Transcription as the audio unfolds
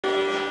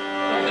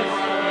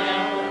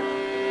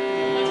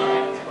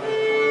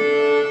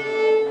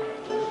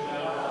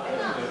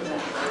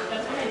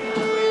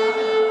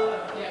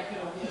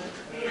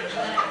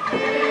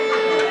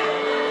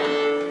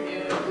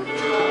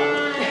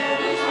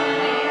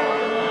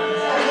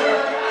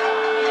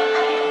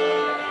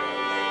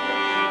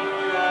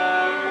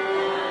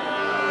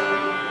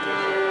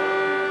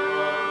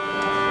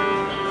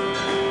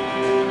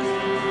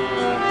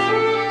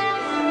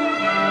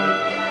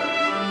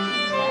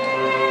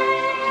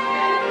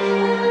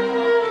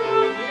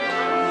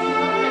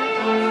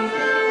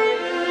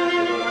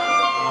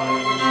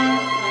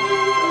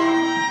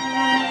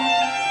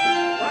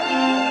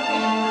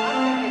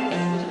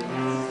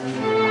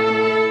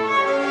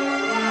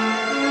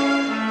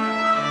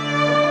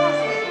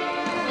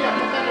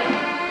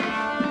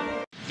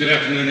Good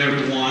afternoon,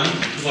 everyone.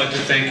 I'd like to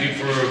thank you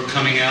for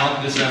coming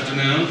out this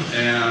afternoon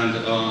and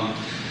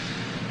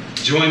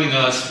joining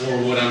us for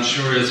what I'm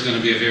sure is going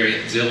to be a very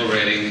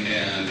exhilarating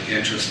and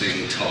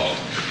interesting talk.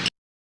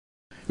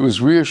 It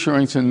was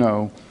reassuring to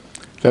know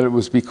that it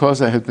was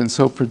because I had been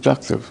so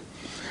productive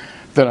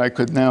that I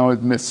could now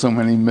admit so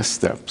many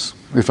missteps.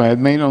 If I had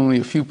made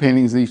only a few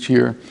paintings each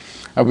year,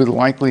 I would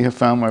likely have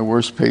found my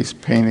worst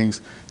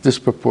paintings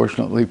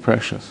disproportionately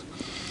precious,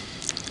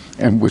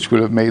 and which would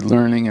have made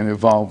learning and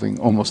evolving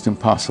almost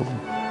impossible.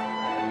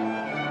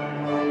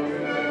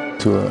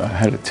 I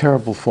had a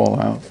terrible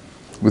fallout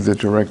with the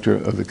director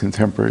of the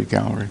Contemporary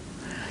Gallery,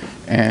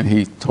 and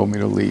he told me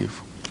to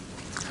leave.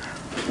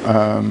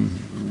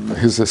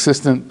 His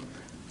assistant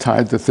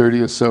tied the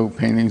 30 or so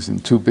paintings in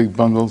 2 big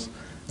bundles,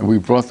 and we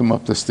brought them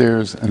up the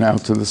stairs and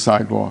out to the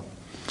sidewalk.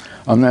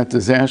 On that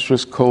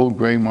disastrous, cold,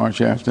 gray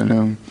March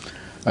afternoon,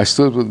 I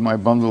stood with my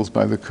bundles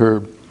by the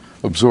curb,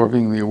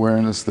 absorbing the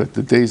awareness that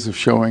the days of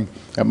showing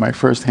at my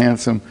first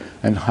handsome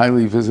and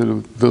highly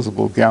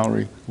visible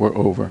gallery were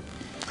over.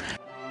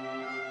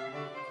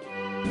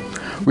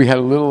 We had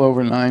a little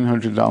over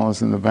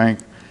 $900 in the bank,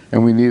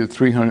 and we needed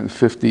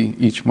 $350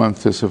 each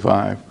month to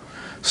survive.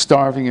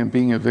 Starving and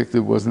being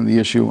evicted wasn't the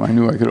issue. I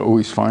knew I could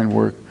always find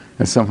work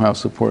and somehow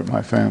support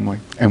my family.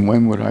 And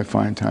when would I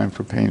find time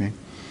for painting?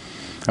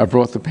 I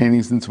brought the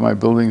paintings into my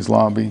building's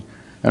lobby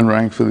and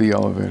rang for the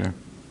elevator.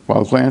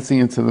 While glancing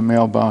into the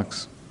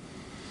mailbox,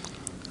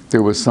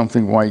 there was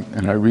something white,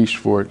 and I reached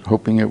for it,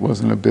 hoping it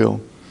wasn't a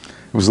bill.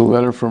 It was a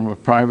letter from a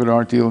private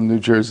art dealer in New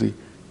Jersey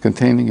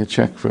containing a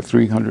check for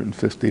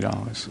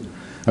 $350.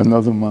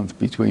 Another month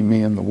between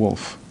me and the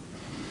wolf.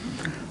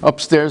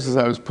 Upstairs, as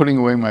I was putting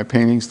away my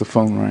paintings, the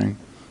phone rang.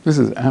 This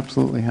is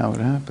absolutely how it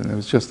happened. It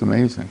was just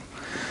amazing.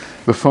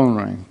 The phone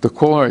rang. The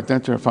caller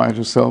identified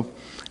herself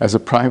as a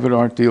private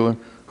art dealer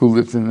who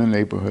lived in the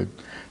neighborhood.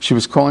 She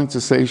was calling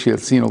to say she had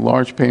seen a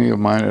large painting of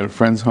mine at a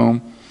friend's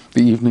home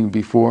the evening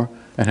before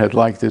and had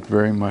liked it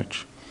very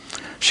much.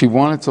 She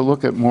wanted to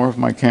look at more of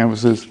my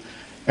canvases,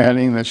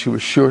 adding that she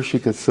was sure she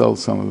could sell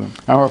some of them.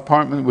 Our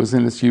apartment was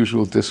in its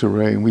usual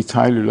disarray, and we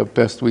tidied it up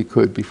best we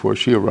could before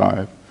she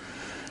arrived.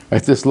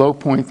 At this low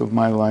point of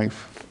my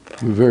life,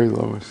 the very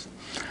lowest,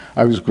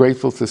 I was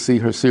grateful to see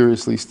her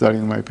seriously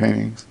studying my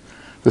paintings,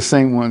 the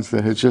same ones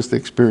that had just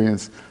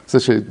experienced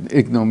such an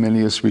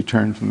ignominious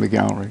return from the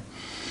gallery.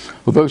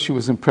 Although she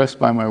was impressed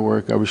by my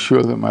work, I was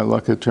sure that my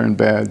luck had turned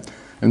bad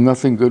and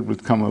nothing good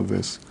would come of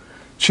this.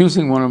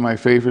 Choosing one of my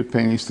favorite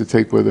paintings to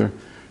take with her,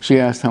 she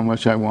asked how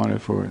much I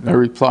wanted for it. I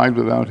replied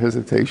without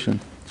hesitation,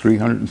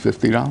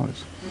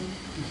 $350.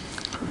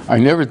 I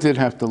never did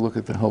have to look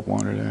at the help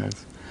wanted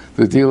ads.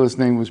 The dealer's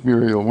name was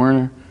Muriel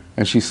Werner,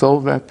 and she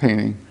sold that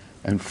painting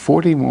and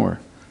 40 more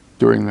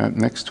during that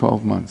next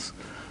 12 months.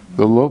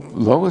 The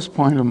lowest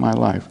point of my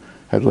life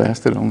had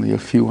lasted only a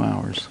few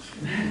hours.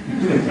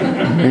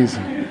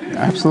 Amazing,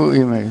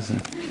 absolutely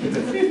amazing.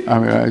 I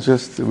mean, it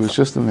was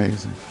just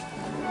amazing.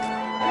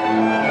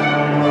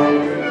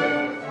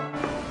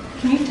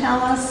 Can you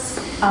tell us,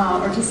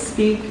 or just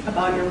speak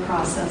about your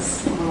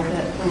process a little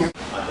bit?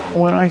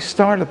 When I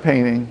start a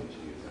painting,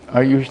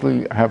 I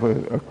usually have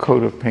a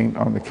coat of paint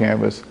on the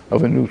canvas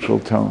of a neutral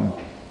tone,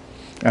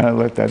 and I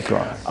let that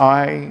dry.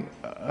 I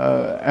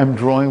am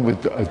drawing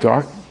with a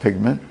dark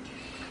pigment,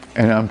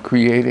 and I'm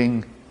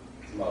creating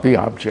the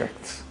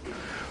objects,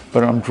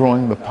 but I'm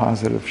drawing the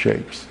positive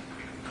shapes.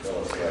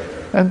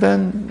 And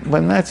then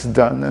when that's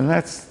done, and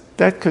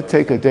that could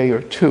take a day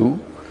or two,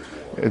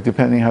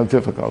 depending how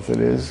difficult it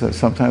is.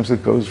 Sometimes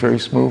it goes very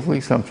smoothly,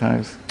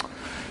 sometimes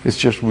it's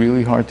just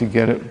really hard to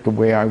get it the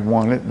way I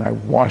want it, and I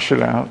wash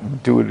it out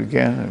and do it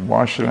again and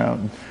wash it out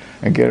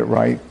and get it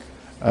right.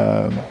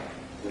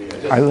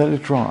 I let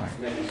it dry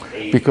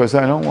because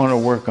I don't want to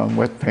work on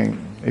wet paint.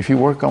 If you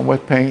work on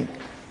wet paint,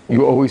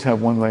 you always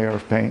have one layer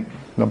of paint,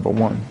 number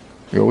one.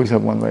 You always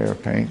have one layer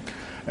of paint,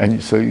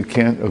 and so you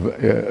can't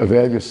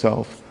avail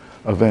yourself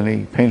of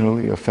any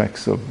painterly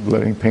effects of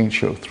letting paint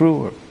show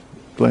through or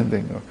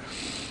blending or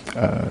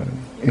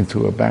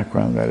into a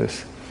background that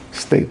is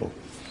stable.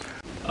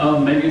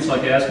 Maybe it's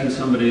like asking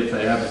somebody if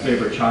they have a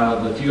favorite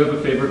child, but do you have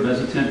a favorite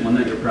visitant, one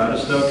that you're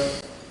proudest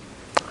of?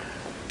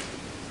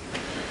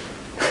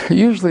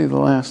 Usually the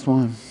last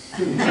one.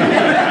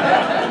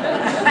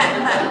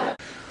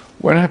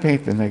 When I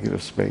paint the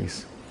negative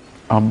space,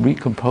 I'm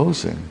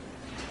recomposing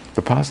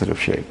the positive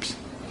shapes.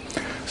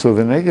 So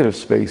the negative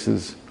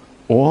spaces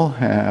all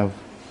have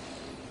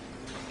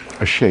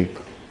a shape,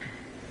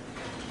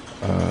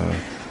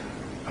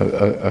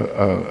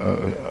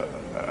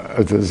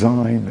 a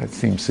design that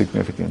seems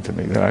significant to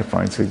me, that I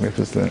find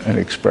significant, an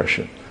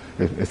expression.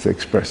 It's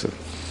expressive.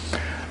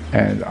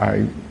 And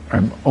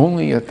I'm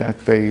only at that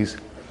phase,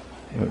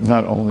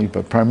 not only,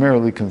 but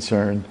primarily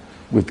concerned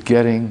with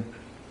getting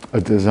a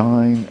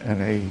design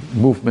and a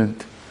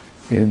movement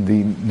in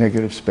the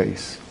negative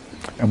space.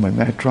 And when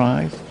that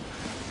dries,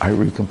 I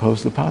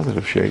recompose the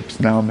positive shapes.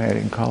 Now I'm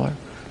adding color.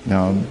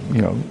 Now I'm,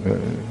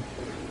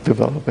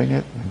 developing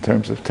it in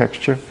terms of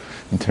texture,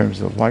 in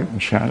terms of light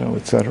and shadow,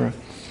 etc.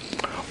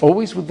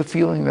 always with the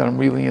feeling that I'm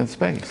really in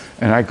space.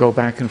 And I go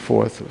back and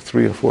forth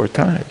 3 or 4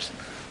 times,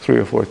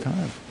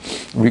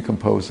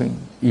 recomposing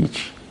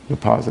each, the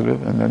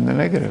positive and then the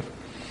negative.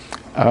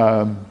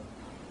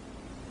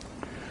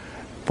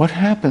 What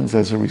happens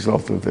as a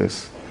result of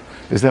this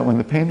is that when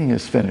the painting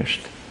is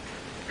finished,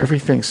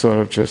 everything sort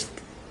of just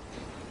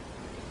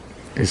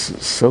is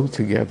so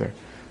together.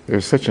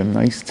 There's such a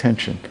nice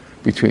tension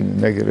between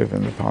the negative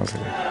and the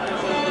positive.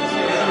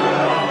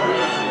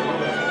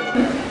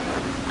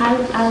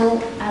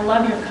 I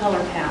love your color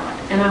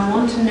palette, and I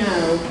want to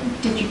know,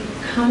 did you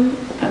come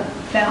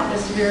about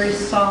this very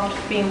soft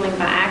feeling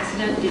by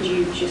accident? Did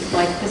you just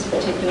like this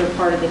particular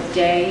part of the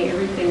day,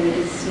 everything that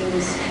it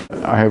seems?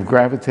 I have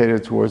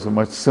gravitated towards a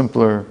much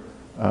simpler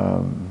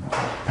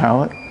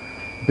palette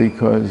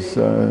because,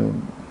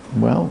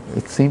 well,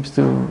 it seems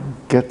to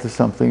get to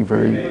something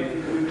very,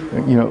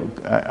 you know,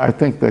 I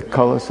think that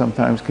color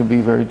sometimes can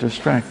be very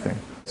distracting.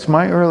 So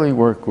my early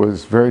work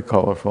was very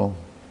colorful,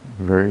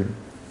 very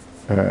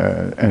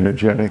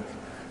energetic,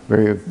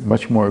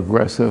 much more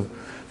aggressive.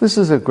 This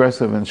is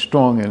aggressive and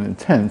strong and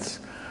intense,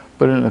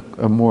 but in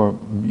a more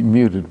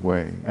muted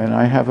way. And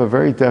I have a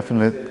very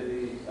definite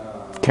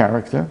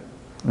character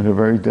and a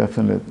very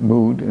definite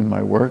mood in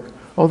my work,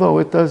 although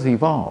it does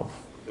evolve.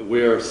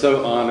 We're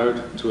so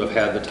honored to have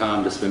had the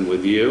time to spend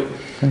with you.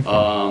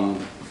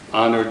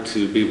 Honored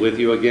to be with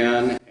you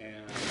again.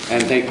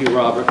 And thank you,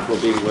 Robert, for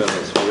being with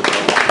us.